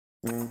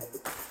Welcome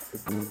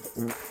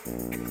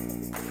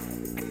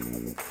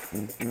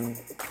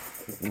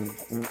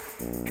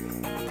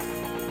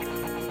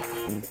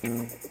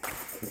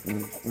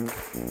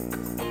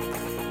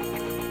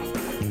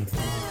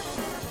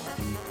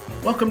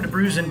to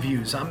Brews and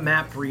Views. I'm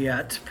Matt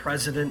Briette,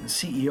 President and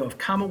CEO of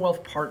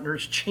Commonwealth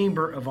Partners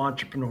Chamber of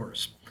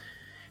Entrepreneurs.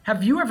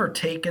 Have you ever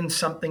taken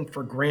something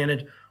for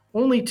granted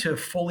only to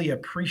fully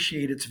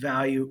appreciate its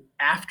value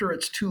after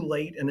it's too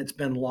late and it's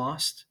been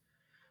lost?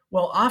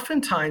 Well,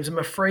 oftentimes I'm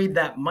afraid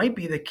that might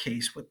be the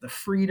case with the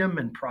freedom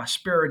and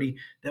prosperity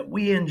that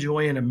we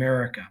enjoy in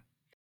America.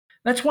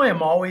 That's why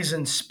I'm always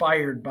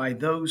inspired by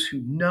those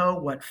who know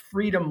what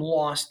freedom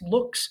lost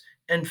looks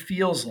and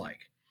feels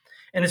like.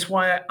 And it's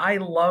why I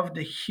love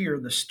to hear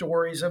the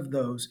stories of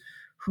those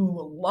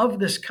who love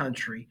this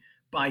country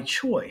by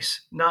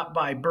choice, not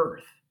by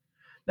birth.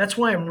 That's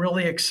why I'm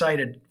really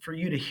excited for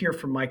you to hear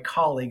from my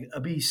colleague,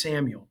 Abi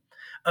Samuel.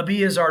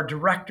 Abi is our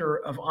Director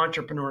of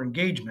Entrepreneur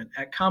Engagement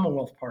at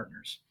Commonwealth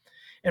Partners.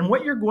 And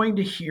what you're going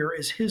to hear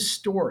is his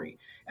story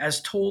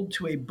as told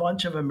to a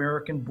bunch of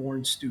American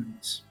born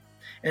students.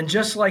 And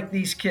just like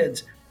these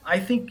kids,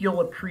 I think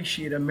you'll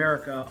appreciate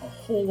America a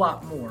whole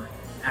lot more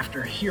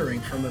after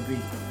hearing from Abi.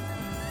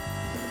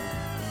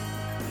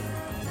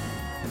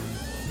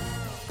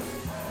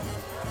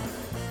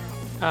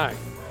 Hi,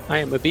 I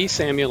am Abi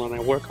Samuel and I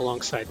work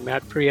alongside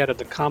Matt Briette of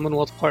the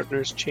Commonwealth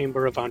Partners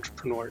Chamber of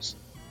Entrepreneurs.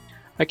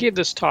 I gave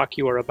this talk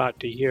you are about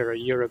to hear a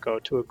year ago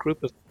to a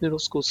group of middle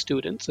school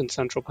students in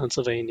central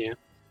Pennsylvania.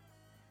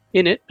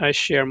 In it, I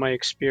share my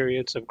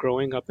experience of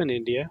growing up in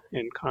India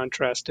and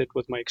contrast it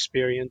with my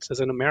experience as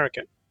an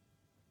American.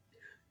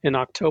 In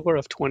October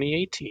of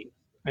 2018,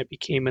 I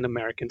became an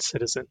American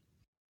citizen,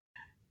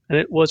 and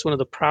it was one of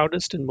the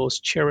proudest and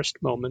most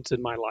cherished moments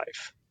in my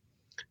life.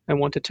 I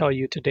want to tell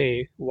you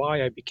today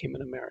why I became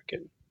an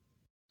American.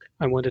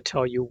 I want to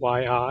tell you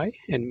why I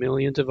and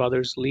millions of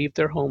others leave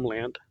their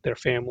homeland, their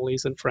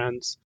families and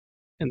friends,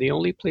 and the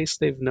only place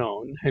they've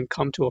known, and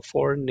come to a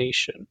foreign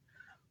nation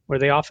where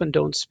they often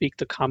don't speak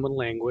the common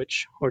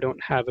language or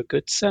don't have a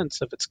good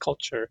sense of its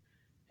culture,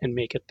 and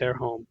make it their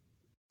home.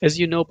 As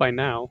you know by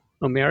now,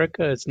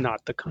 America is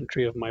not the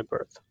country of my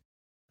birth.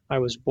 I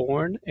was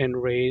born and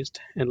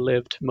raised and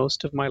lived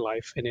most of my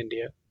life in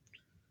India.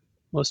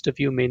 Most of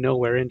you may know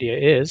where India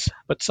is,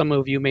 but some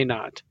of you may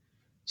not.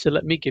 So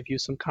let me give you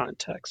some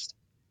context.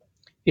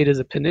 It is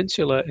a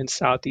peninsula in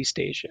Southeast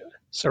Asia,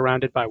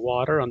 surrounded by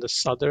water on the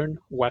southern,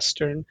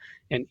 western,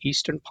 and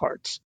eastern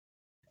parts.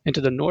 And to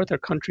the north are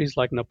countries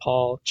like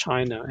Nepal,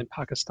 China, and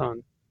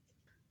Pakistan.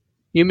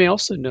 You may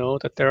also know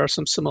that there are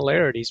some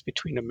similarities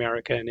between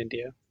America and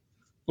India.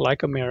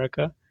 Like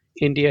America,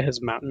 India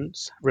has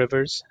mountains,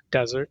 rivers,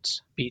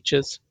 deserts,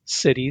 beaches,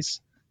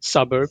 cities,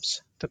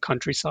 suburbs, the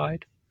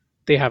countryside.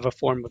 They have a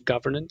form of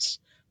governance.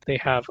 They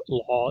have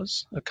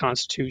laws, a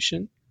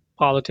constitution,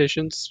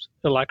 politicians,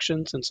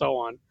 elections, and so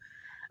on.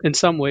 In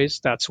some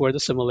ways, that's where the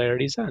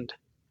similarities end.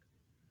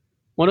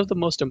 One of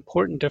the most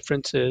important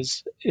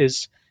differences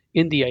is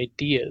in the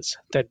ideas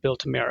that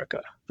built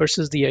America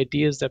versus the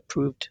ideas that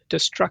proved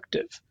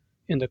destructive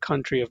in the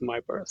country of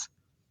my birth.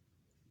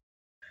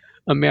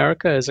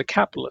 America is a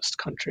capitalist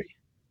country.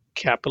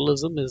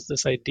 Capitalism is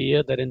this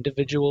idea that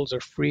individuals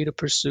are free to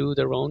pursue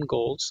their own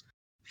goals,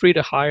 free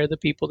to hire the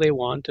people they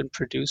want and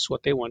produce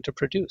what they want to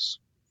produce.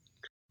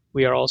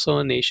 We are also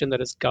a nation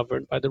that is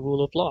governed by the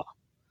rule of law.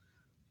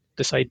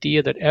 This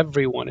idea that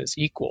everyone is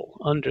equal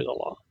under the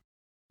law.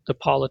 The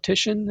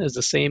politician is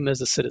the same as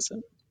the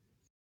citizen.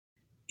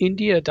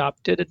 India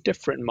adopted a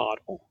different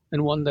model,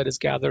 and one that is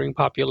gathering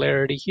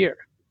popularity here.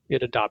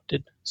 It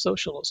adopted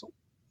socialism.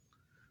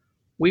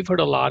 We've heard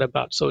a lot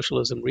about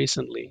socialism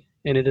recently,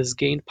 and it has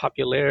gained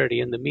popularity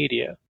in the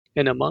media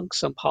and among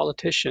some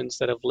politicians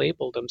that have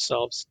labeled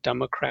themselves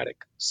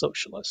democratic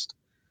socialist.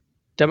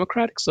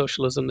 Democratic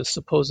socialism is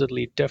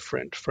supposedly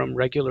different from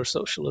regular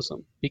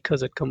socialism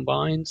because it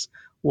combines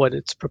what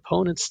its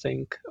proponents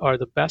think are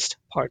the best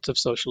parts of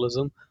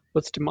socialism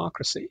with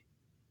democracy,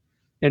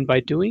 and by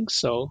doing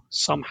so,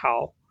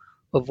 somehow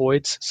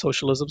avoids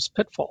socialism's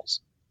pitfalls.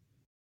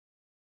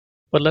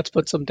 But let's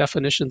put some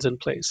definitions in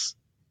place.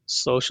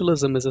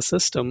 Socialism is a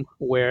system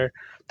where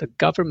the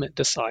government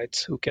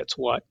decides who gets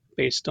what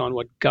based on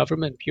what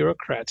government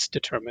bureaucrats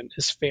determine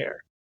is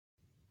fair.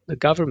 The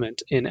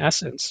government, in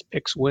essence,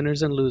 picks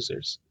winners and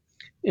losers.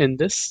 In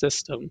this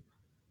system,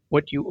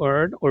 what you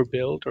earn or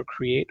build or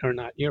create are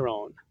not your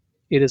own.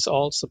 It is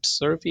all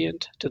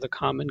subservient to the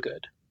common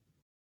good.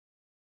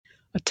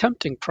 A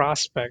tempting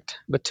prospect,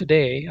 but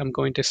today I'm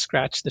going to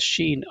scratch the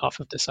sheen off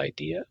of this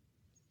idea.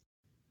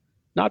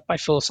 Not by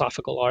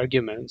philosophical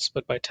arguments,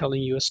 but by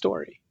telling you a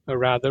story, or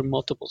rather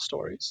multiple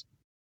stories.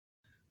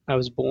 I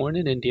was born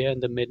in India in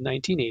the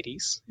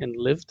mid-1980s and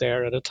lived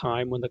there at a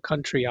time when the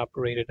country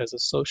operated as a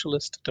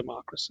socialist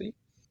democracy.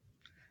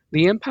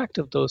 The impact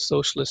of those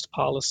socialist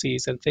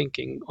policies and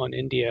thinking on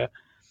India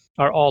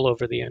are all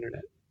over the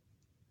internet.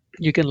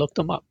 You can look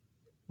them up,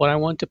 but I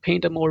want to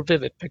paint a more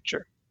vivid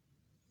picture.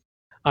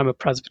 I'm a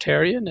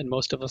Presbyterian, and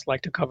most of us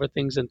like to cover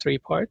things in three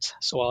parts,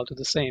 so I'll do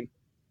the same.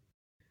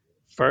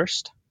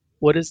 First,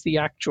 what is the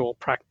actual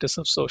practice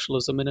of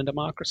socialism in a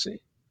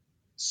democracy?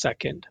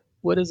 Second,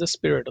 what is the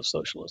spirit of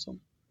socialism?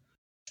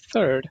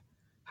 Third,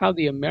 how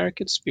the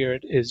American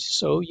spirit is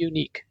so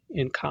unique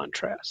in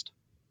contrast.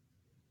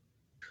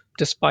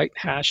 Despite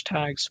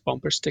hashtags,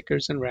 bumper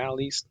stickers, and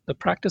rallies, the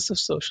practice of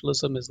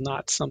socialism is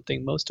not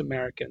something most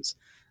Americans,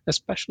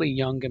 especially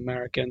young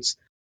Americans,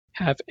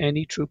 have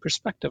any true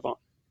perspective on.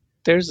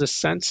 There's a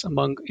sense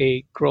among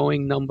a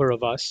growing number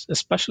of us,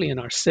 especially in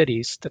our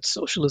cities, that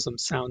socialism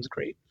sounds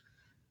great.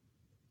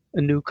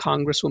 A new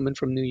congresswoman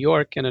from New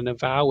York and an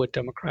avowed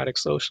democratic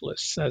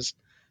socialist says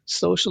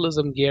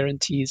socialism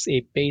guarantees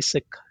a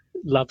basic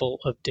level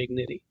of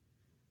dignity.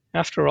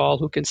 After all,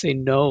 who can say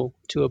no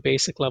to a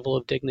basic level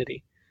of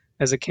dignity?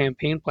 As a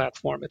campaign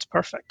platform, it's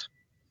perfect.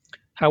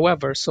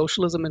 However,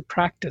 socialism in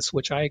practice,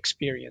 which I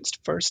experienced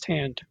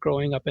firsthand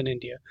growing up in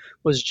India,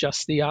 was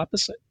just the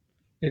opposite.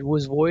 It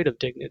was void of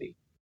dignity.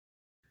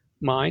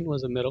 Mine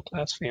was a middle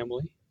class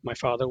family. My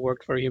father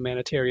worked for a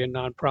humanitarian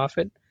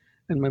nonprofit,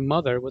 and my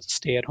mother was a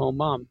stay at home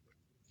mom.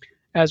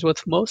 As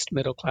with most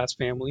middle class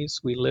families,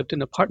 we lived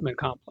in apartment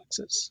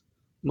complexes.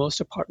 Most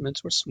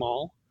apartments were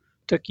small,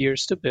 took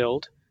years to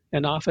build,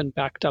 and often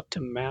backed up to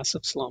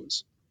massive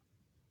slums.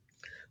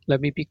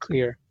 Let me be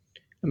clear,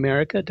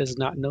 America does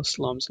not know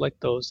slums like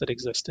those that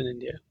exist in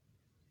India.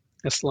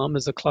 A slum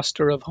is a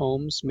cluster of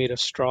homes made of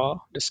straw,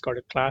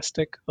 discarded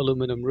plastic,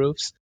 aluminum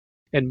roofs,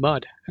 and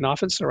mud, and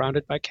often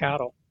surrounded by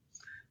cattle.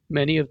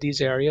 Many of these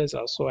areas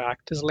also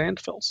act as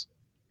landfills.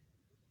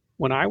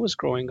 When I was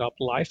growing up,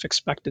 life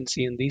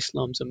expectancy in these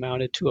slums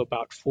amounted to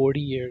about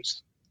 40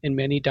 years, and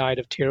many died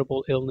of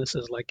terrible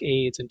illnesses like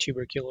AIDS and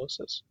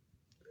tuberculosis.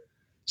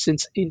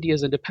 Since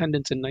India's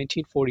independence in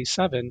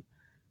 1947,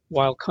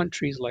 while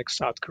countries like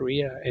South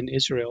Korea and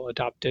Israel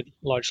adopted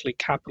largely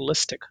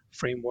capitalistic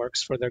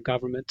frameworks for their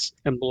governments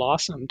and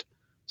blossomed,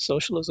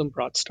 socialism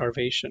brought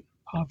starvation,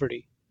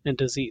 poverty, and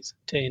disease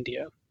to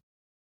India.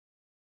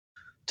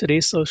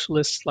 Today's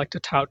socialists like to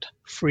tout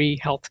free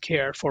health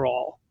care for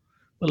all.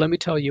 But let me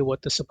tell you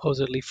what the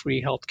supposedly free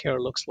health care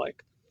looks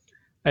like.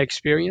 I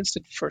experienced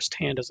it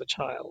firsthand as a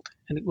child,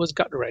 and it was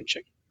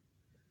gut-wrenching.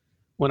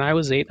 When I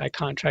was 8, I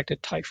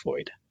contracted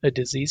typhoid, a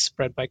disease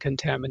spread by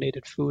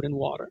contaminated food and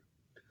water.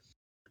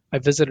 I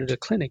visited a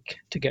clinic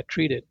to get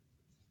treated.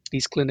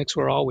 These clinics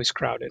were always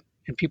crowded,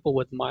 and people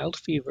with mild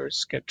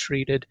fevers get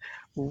treated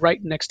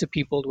right next to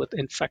people with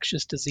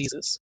infectious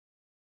diseases.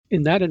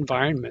 In that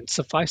environment,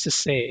 suffice to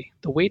say,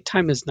 the wait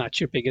time is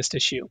not your biggest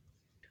issue.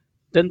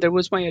 Then there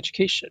was my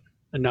education,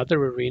 another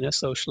arena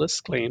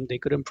socialists claimed they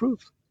could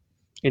improve.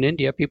 In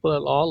India, people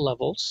at all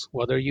levels,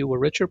 whether you were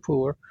rich or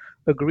poor,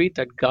 agreed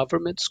that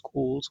government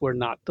schools were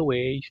not the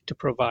way to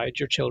provide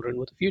your children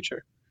with a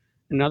future.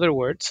 In other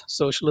words,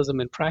 socialism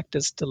in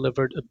practice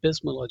delivered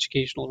abysmal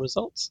educational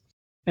results,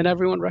 and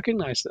everyone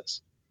recognized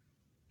this.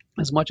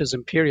 As much as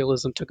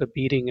imperialism took a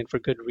beating and for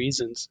good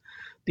reasons,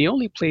 the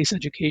only place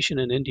education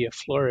in India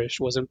flourished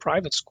was in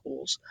private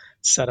schools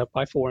set up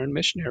by foreign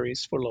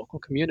missionaries for local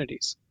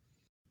communities.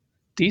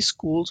 These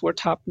schools were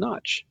top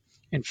notch,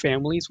 and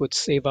families would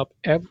save up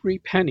every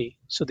penny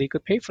so they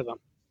could pay for them.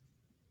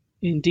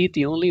 Indeed,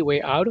 the only way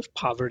out of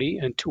poverty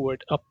and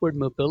toward upward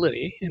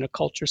mobility in a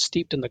culture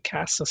steeped in the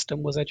caste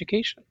system was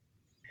education.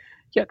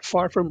 Yet,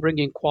 far from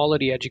bringing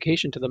quality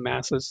education to the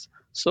masses,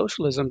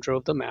 socialism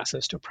drove the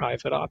masses to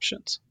private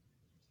options.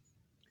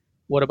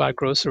 What about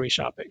grocery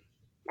shopping?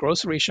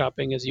 Grocery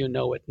shopping, as you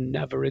know it,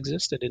 never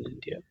existed in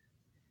India.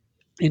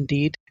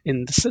 Indeed,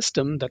 in the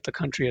system that the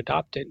country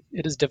adopted,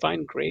 it is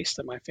divine grace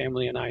that my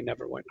family and I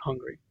never went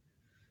hungry.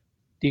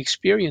 The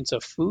experience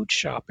of food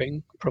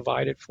shopping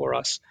provided for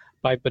us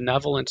by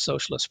benevolent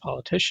socialist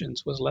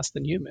politicians was less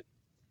than human.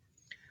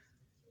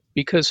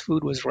 Because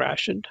food was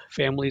rationed,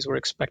 families were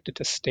expected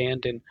to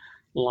stand in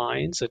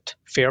lines at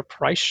fair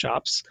price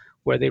shops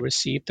where they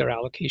received their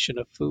allocation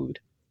of food.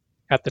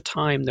 At the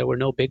time, there were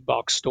no big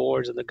box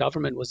stores, and the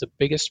government was the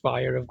biggest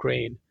buyer of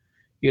grain.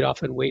 You'd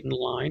often wait in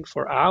line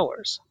for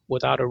hours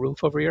without a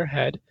roof over your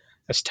head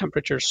as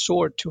temperatures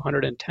soared to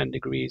 110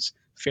 degrees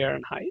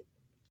Fahrenheit.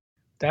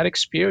 That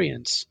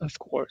experience, of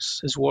course,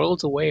 is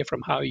worlds away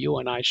from how you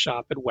and I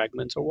shop at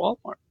Wegmans or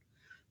Walmart,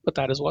 but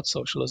that is what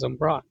socialism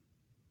brought.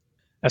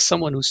 As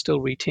someone who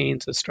still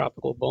retains his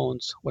tropical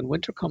bones, when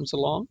winter comes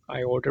along,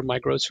 I order my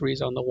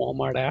groceries on the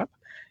Walmart app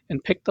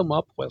and pick them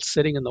up while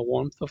sitting in the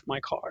warmth of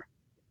my car.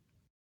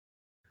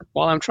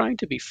 While I'm trying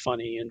to be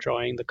funny and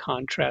drawing the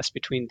contrast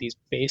between these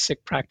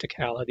basic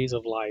practicalities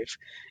of life,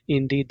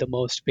 indeed the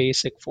most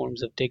basic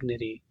forms of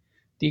dignity,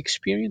 the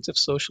experience of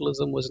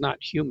socialism was not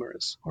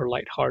humorous or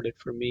lighthearted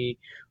for me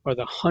or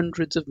the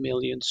hundreds of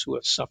millions who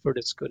have suffered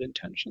its good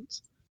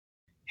intentions.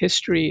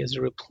 History is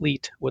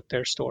replete with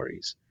their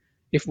stories.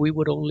 If we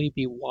would only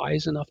be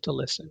wise enough to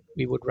listen,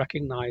 we would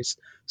recognize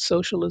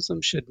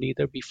socialism should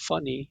neither be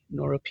funny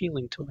nor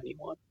appealing to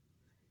anyone.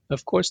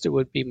 Of course, it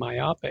would be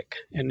myopic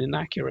and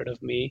inaccurate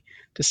of me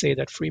to say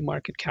that free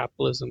market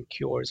capitalism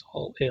cures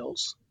all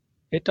ills.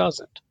 It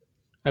doesn't.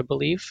 I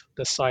believe,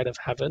 this side of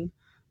heaven,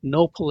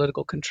 no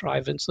political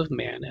contrivance of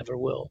man ever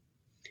will.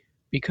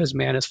 Because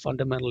man is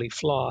fundamentally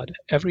flawed,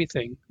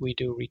 everything we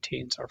do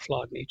retains our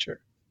flawed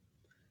nature.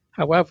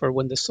 However,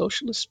 when the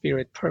socialist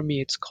spirit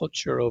permeates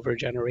culture over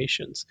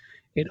generations,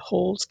 it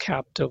holds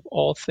captive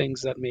all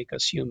things that make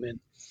us human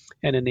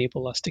and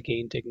enable us to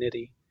gain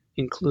dignity,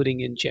 including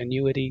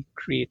ingenuity,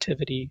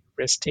 creativity,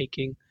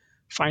 risk-taking,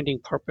 finding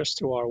purpose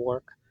through our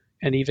work,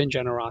 and even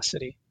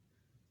generosity.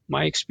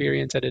 My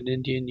experience at an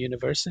Indian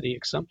university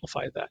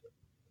exemplified that.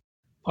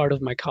 Part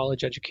of my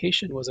college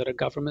education was at a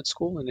government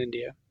school in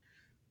India.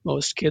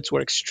 Most kids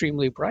were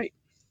extremely bright,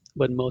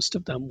 but most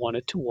of them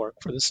wanted to work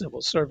for the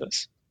civil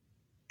service.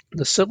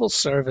 The civil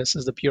service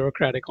is the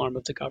bureaucratic arm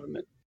of the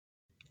government.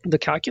 The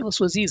calculus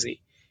was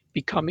easy.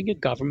 Becoming a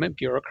government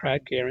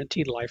bureaucrat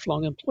guaranteed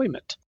lifelong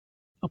employment,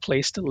 a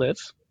place to live,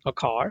 a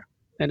car,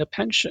 and a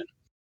pension.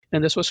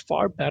 And this was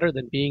far better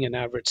than being an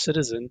average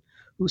citizen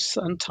who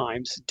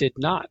sometimes did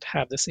not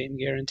have the same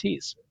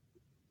guarantees.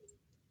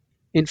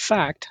 In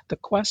fact, the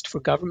quest for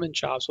government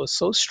jobs was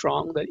so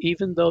strong that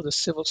even though the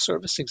civil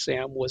service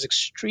exam was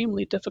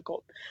extremely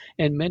difficult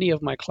and many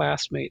of my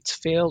classmates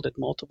failed it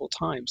multiple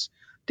times,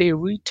 they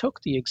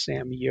retook the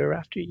exam year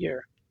after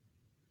year.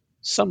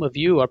 Some of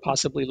you are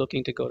possibly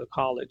looking to go to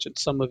college, and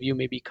some of you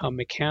may become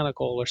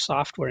mechanical or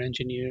software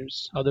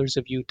engineers, others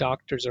of you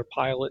doctors or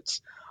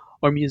pilots,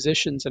 or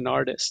musicians and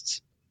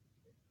artists.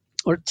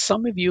 Or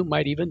some of you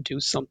might even do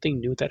something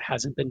new that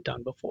hasn't been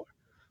done before.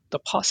 The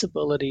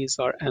possibilities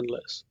are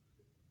endless.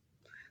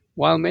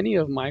 While many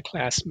of my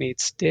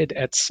classmates did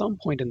at some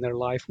point in their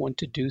life want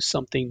to do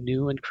something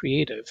new and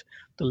creative,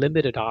 the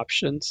limited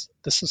options,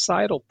 the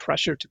societal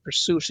pressure to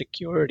pursue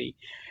security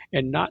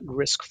and not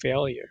risk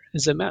failure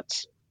is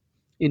immense.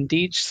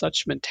 Indeed,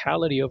 such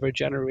mentality over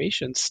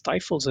generations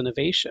stifles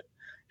innovation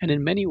and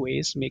in many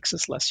ways makes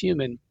us less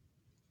human.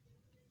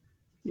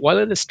 While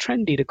it is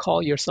trendy to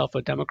call yourself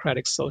a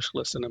democratic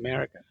socialist in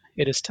America,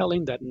 it is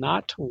telling that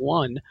not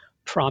one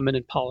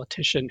prominent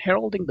politician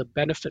heralding the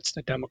benefits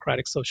that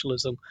democratic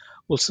socialism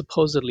will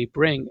supposedly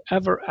bring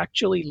ever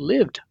actually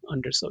lived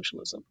under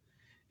socialism.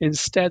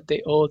 Instead,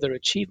 they owe their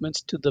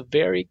achievements to the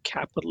very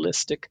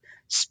capitalistic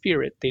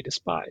spirit they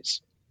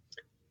despise.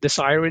 This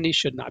irony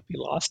should not be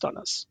lost on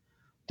us.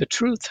 The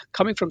truth,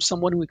 coming from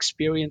someone who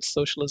experienced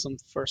socialism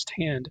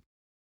firsthand,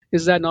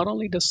 is that not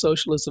only does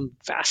socialism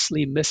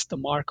vastly miss the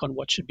mark on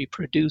what should be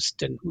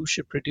produced and who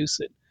should produce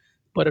it,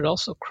 but it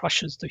also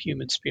crushes the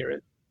human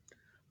spirit.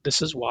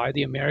 This is why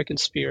the American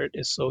spirit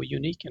is so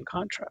unique in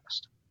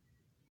contrast.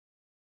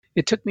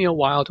 It took me a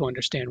while to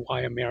understand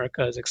why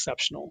America is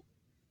exceptional.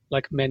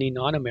 Like many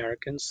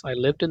non-Americans, I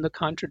lived in the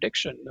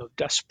contradiction of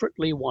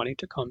desperately wanting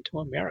to come to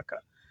America,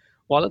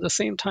 while at the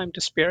same time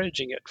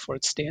disparaging it for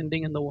its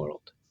standing in the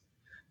world.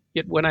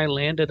 Yet when I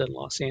landed in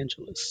Los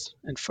Angeles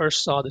and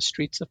first saw the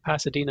streets of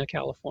Pasadena,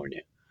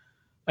 California,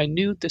 I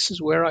knew this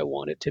is where I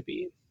wanted to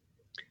be.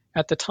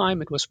 At the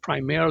time, it was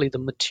primarily the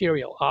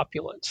material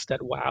opulence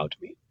that wowed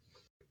me,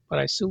 but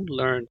I soon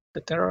learned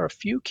that there are a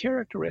few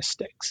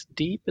characteristics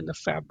deep in the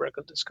fabric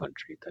of this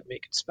country that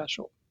make it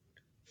special.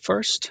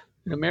 First,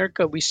 in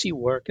America, we see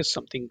work as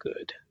something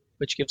good,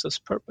 which gives us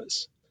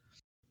purpose.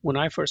 When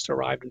I first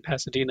arrived in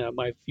Pasadena,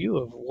 my view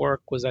of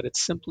work was that it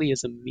simply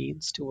is a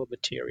means to a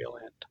material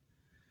end,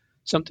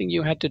 something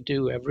you had to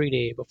do every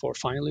day before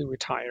finally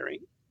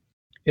retiring.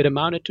 It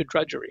amounted to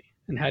drudgery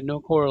and had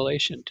no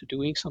correlation to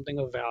doing something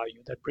of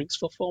value that brings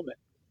fulfillment.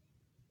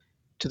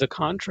 To the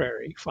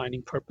contrary,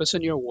 finding purpose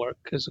in your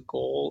work is a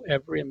goal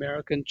every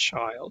American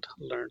child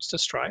learns to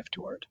strive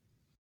toward.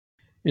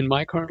 In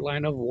my current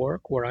line of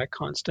work, where I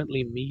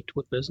constantly meet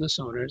with business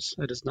owners,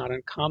 it is not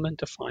uncommon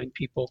to find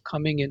people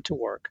coming into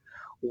work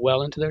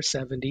well into their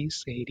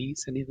 70s,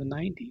 80s, and even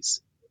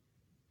 90s.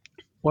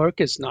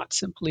 Work is not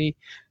simply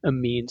a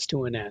means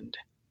to an end,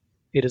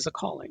 it is a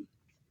calling.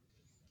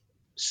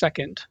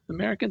 Second,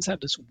 Americans have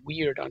this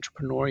weird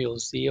entrepreneurial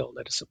zeal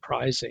that is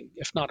surprising,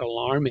 if not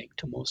alarming,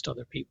 to most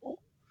other people.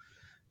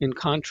 In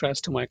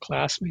contrast to my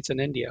classmates in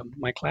India,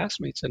 my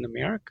classmates in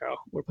America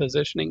were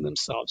positioning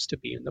themselves to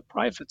be in the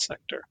private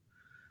sector.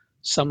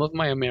 Some of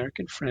my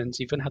American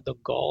friends even had the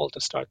gall to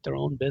start their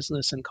own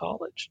business in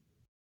college.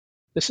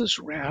 This is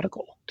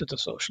radical to the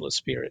socialist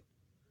spirit.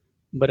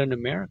 But in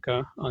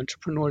America,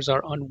 entrepreneurs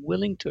are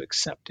unwilling to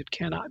accept it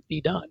cannot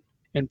be done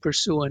and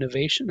pursue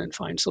innovation and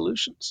find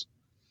solutions.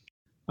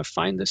 I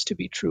find this to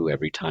be true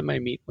every time I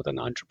meet with an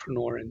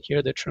entrepreneur and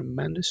hear the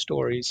tremendous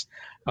stories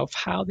of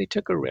how they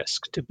took a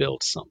risk to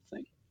build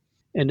something,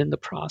 and in the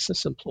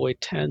process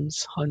employed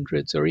tens,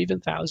 hundreds, or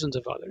even thousands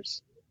of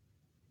others.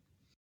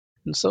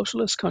 In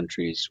socialist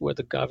countries where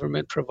the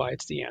government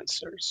provides the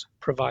answers,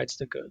 provides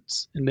the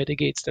goods, and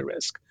mitigates the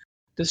risk,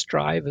 this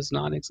drive is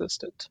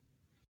non-existent.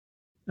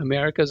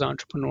 America's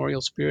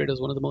entrepreneurial spirit is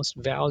one of the most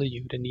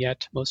valued and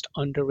yet most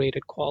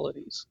underrated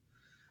qualities.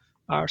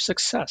 Our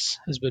success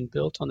has been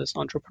built on this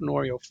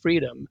entrepreneurial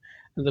freedom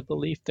and the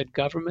belief that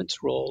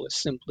government's role is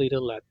simply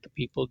to let the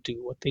people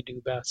do what they do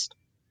best.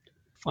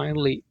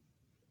 Finally,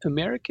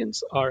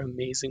 Americans are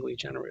amazingly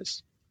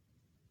generous.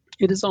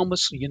 It is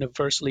almost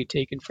universally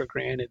taken for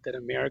granted that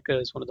America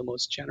is one of the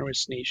most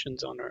generous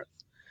nations on earth.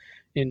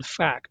 In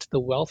fact, the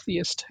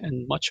wealthiest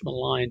and much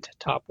maligned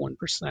top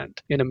 1%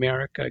 in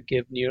America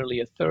give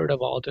nearly a third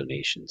of all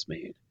donations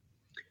made.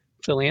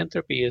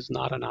 Philanthropy is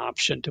not an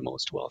option to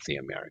most wealthy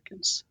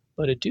Americans,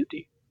 but a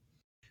duty.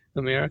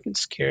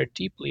 Americans care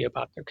deeply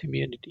about their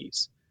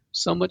communities,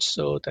 so much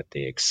so that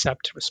they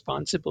accept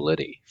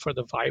responsibility for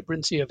the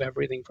vibrancy of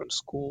everything from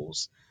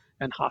schools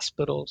and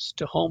hospitals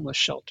to homeless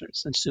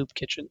shelters and soup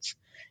kitchens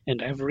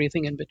and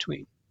everything in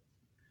between.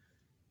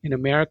 In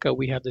America,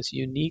 we have this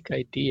unique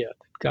idea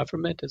that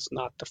government is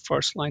not the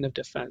first line of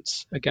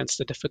defense against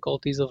the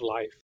difficulties of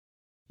life.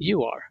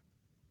 You are.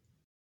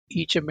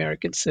 Each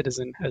American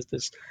citizen has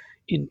this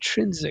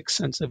intrinsic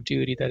sense of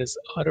duty that is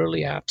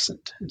utterly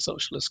absent in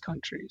socialist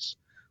countries,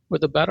 where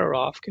the better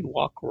off can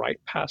walk right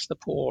past the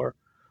poor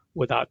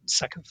without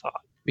second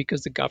thought,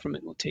 because the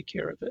government will take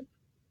care of it.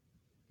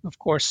 Of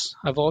course,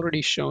 I've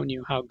already shown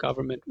you how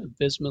government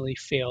abysmally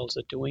fails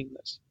at doing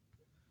this.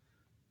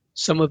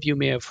 Some of you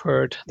may have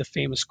heard the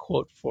famous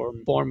quote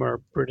from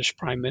former British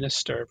Prime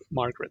Minister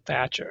Margaret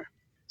Thatcher: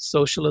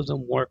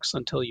 "Socialism works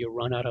until you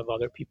run out of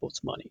other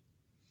people's money."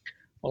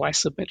 Well, I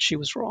submit she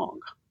was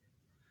wrong.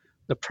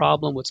 The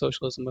problem with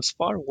socialism is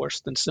far worse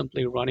than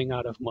simply running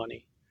out of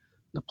money.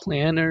 The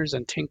planners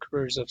and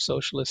tinkerers of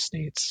socialist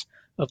states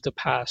of the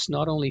past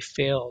not only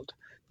failed,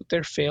 but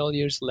their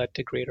failures led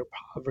to greater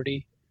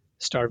poverty,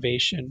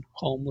 starvation,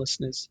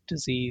 homelessness,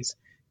 disease,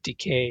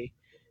 decay,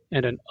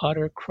 and an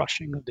utter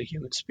crushing of the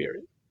human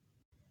spirit.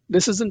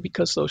 This isn't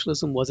because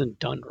socialism wasn't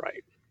done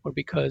right, or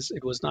because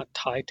it was not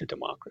tied to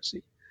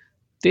democracy.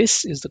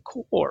 This is the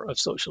core of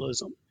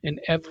socialism in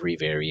every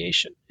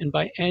variation and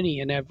by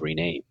any and every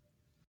name.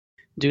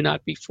 Do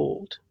not be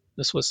fooled.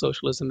 This was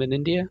socialism in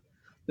India,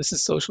 this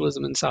is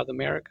socialism in South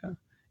America,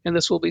 and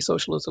this will be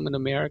socialism in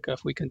America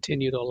if we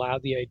continue to allow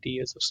the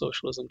ideas of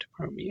socialism to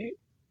permeate.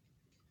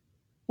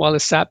 While the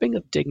sapping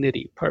of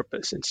dignity,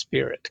 purpose, and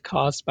spirit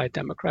caused by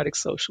democratic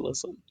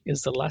socialism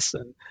is the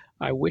lesson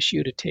I wish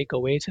you to take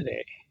away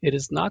today, it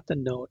is not the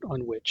note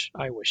on which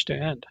I wish to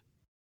end.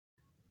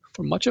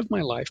 For much of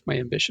my life, my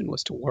ambition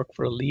was to work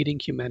for a leading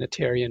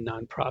humanitarian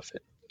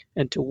nonprofit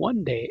and to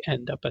one day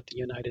end up at the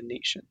United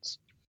Nations.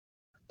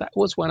 That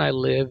was when I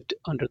lived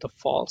under the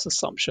false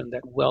assumption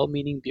that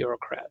well-meaning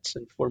bureaucrats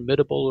and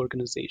formidable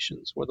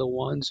organizations were the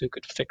ones who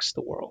could fix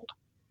the world.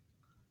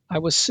 I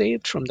was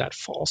saved from that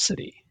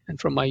falsity and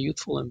from my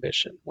youthful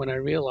ambition when I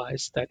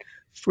realized that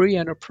free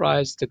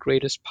enterprise is the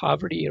greatest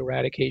poverty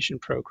eradication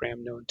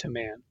program known to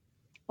man.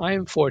 I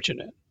am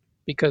fortunate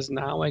because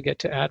now I get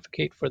to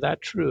advocate for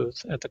that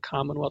truth at the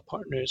Commonwealth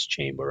Partners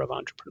Chamber of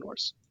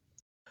Entrepreneurs.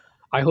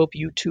 I hope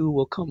you too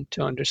will come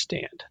to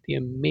understand the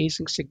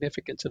amazing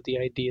significance of the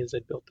ideas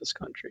that built this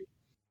country.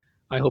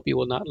 I hope you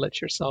will not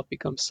let yourself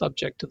become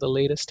subject to the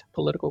latest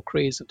political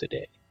craze of the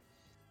day.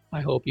 I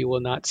hope you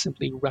will not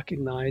simply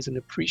recognize and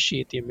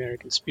appreciate the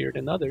American spirit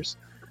in others,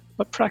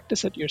 but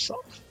practice it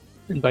yourself.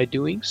 And by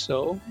doing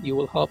so, you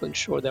will help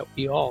ensure that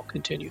we all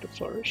continue to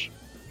flourish.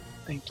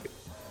 Thank you.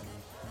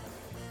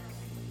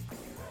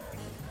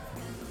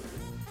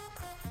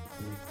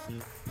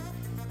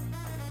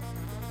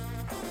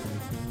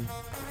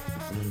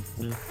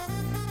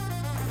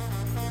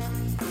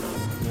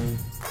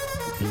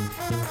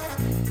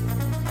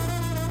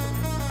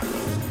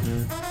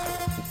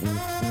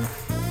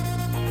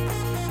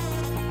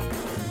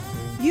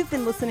 You've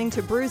been listening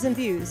to Brews and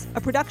Views,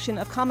 a production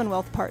of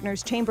Commonwealth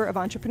Partners Chamber of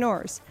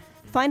Entrepreneurs.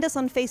 Find us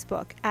on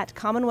Facebook at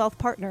Commonwealth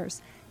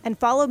Partners and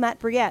follow Matt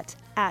Briette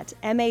at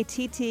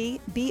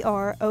MattBrouillette.